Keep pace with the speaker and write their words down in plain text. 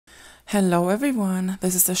Hello everyone,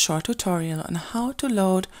 this is a short tutorial on how to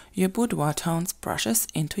load your Boudoir tones brushes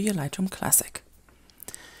into your Lightroom Classic.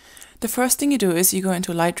 The first thing you do is you go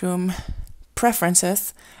into Lightroom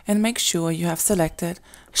Preferences and make sure you have selected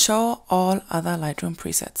Show All Other Lightroom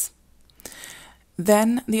Presets.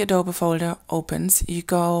 Then the Adobe folder opens. You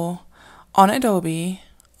go on Adobe,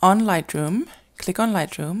 on Lightroom, click on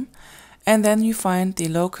Lightroom, and then you find the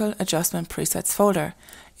Local Adjustment Presets folder.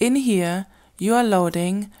 In here, you are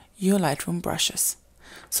loading your Lightroom brushes.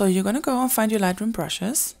 So you're going to go and find your Lightroom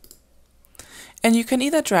brushes, and you can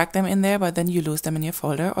either drag them in there, but then you lose them in your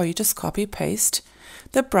folder, or you just copy paste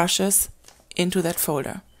the brushes into that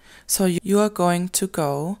folder. So you are going to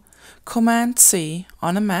go Command C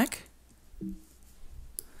on a Mac,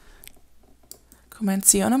 Command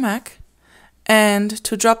C on a Mac, and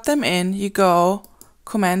to drop them in you go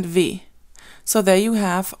Command V. So there you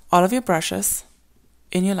have all of your brushes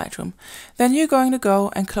in your Lightroom. Then you're going to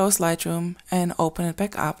go and close Lightroom and open it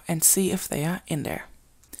back up and see if they are in there.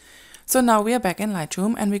 So now we are back in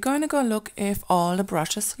Lightroom and we're going to go look if all the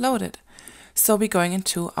brushes loaded. So we're going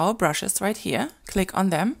into our brushes right here, click on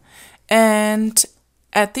them, and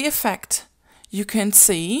at the effect you can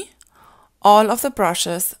see all of the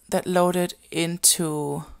brushes that loaded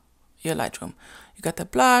into your Lightroom. You got the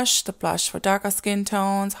blush for darker skin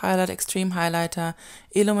tones, highlight, extreme highlighter,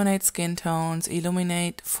 illuminate skin tones,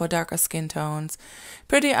 illuminate for darker skin tones,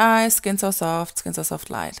 pretty eyes, skin so soft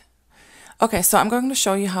light. Okay, so I'm going to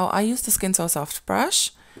show you how I use the Skin So Soft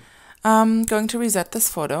brush. I'm going to reset this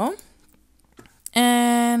photo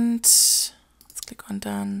and let's click on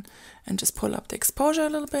done and just pull up the exposure a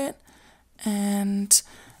little bit, and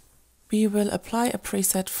we will apply a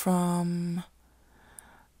preset from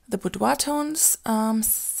the Boudoir tones.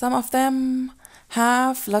 Some of them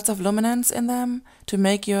have lots of luminance in them to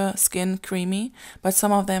make your skin creamy, but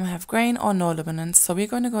some of them have grain or no luminance. So we're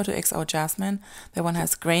going to go to XO Jasmine. That one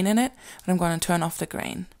has grain in it, and I'm going to turn off the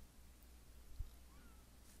grain.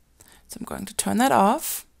 So I'm going to turn that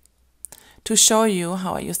off to show you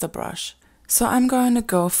how I use the brush. So I'm going to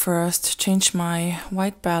go first, change my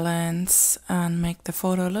white balance and make the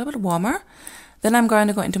photo a little bit warmer. Then I'm going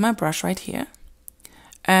to go into my brush right here,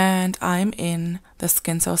 and I'm in the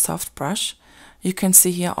Skin So Soft brush. You can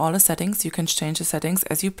see here all the settings. You can change the settings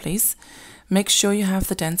as you please. Make sure you have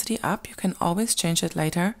the density up. You can always change it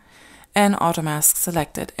later. And auto mask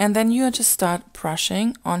selected. And then you just start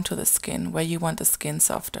brushing onto the skin where you want the skin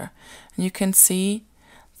softer. And you can see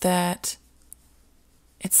that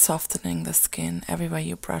it's softening the skin everywhere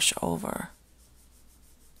you brush over.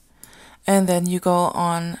 And then you go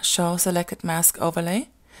on Show Selected Mask Overlay.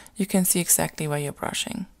 You can see exactly where you're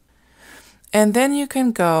brushing. And then you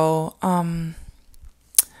can go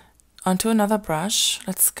onto another brush.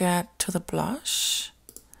 Let's get to the blush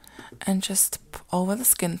and just over the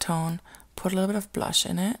skin tone, put a little bit of blush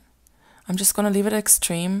in it. I'm just going to leave it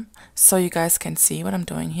extreme so you guys can see what I'm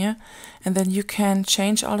doing here. And then you can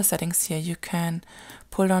change all the settings here. You can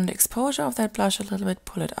pull down the exposure of that blush a little bit,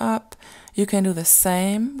 pull it up. You can do the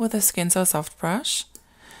same with the Skin So Soft brush.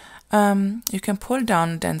 You can pull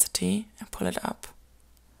down density and pull it up.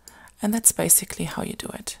 And that's basically how you do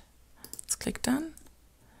it. Let's click done.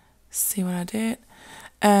 See what I did.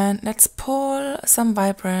 And let's pull some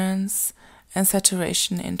vibrance and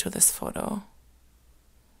saturation into this photo.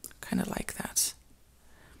 Kind of like that.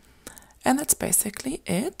 And that's basically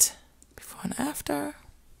it. Before and after.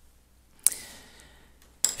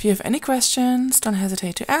 If you have any questions, don't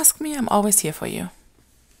hesitate to ask me. I'm always here for you.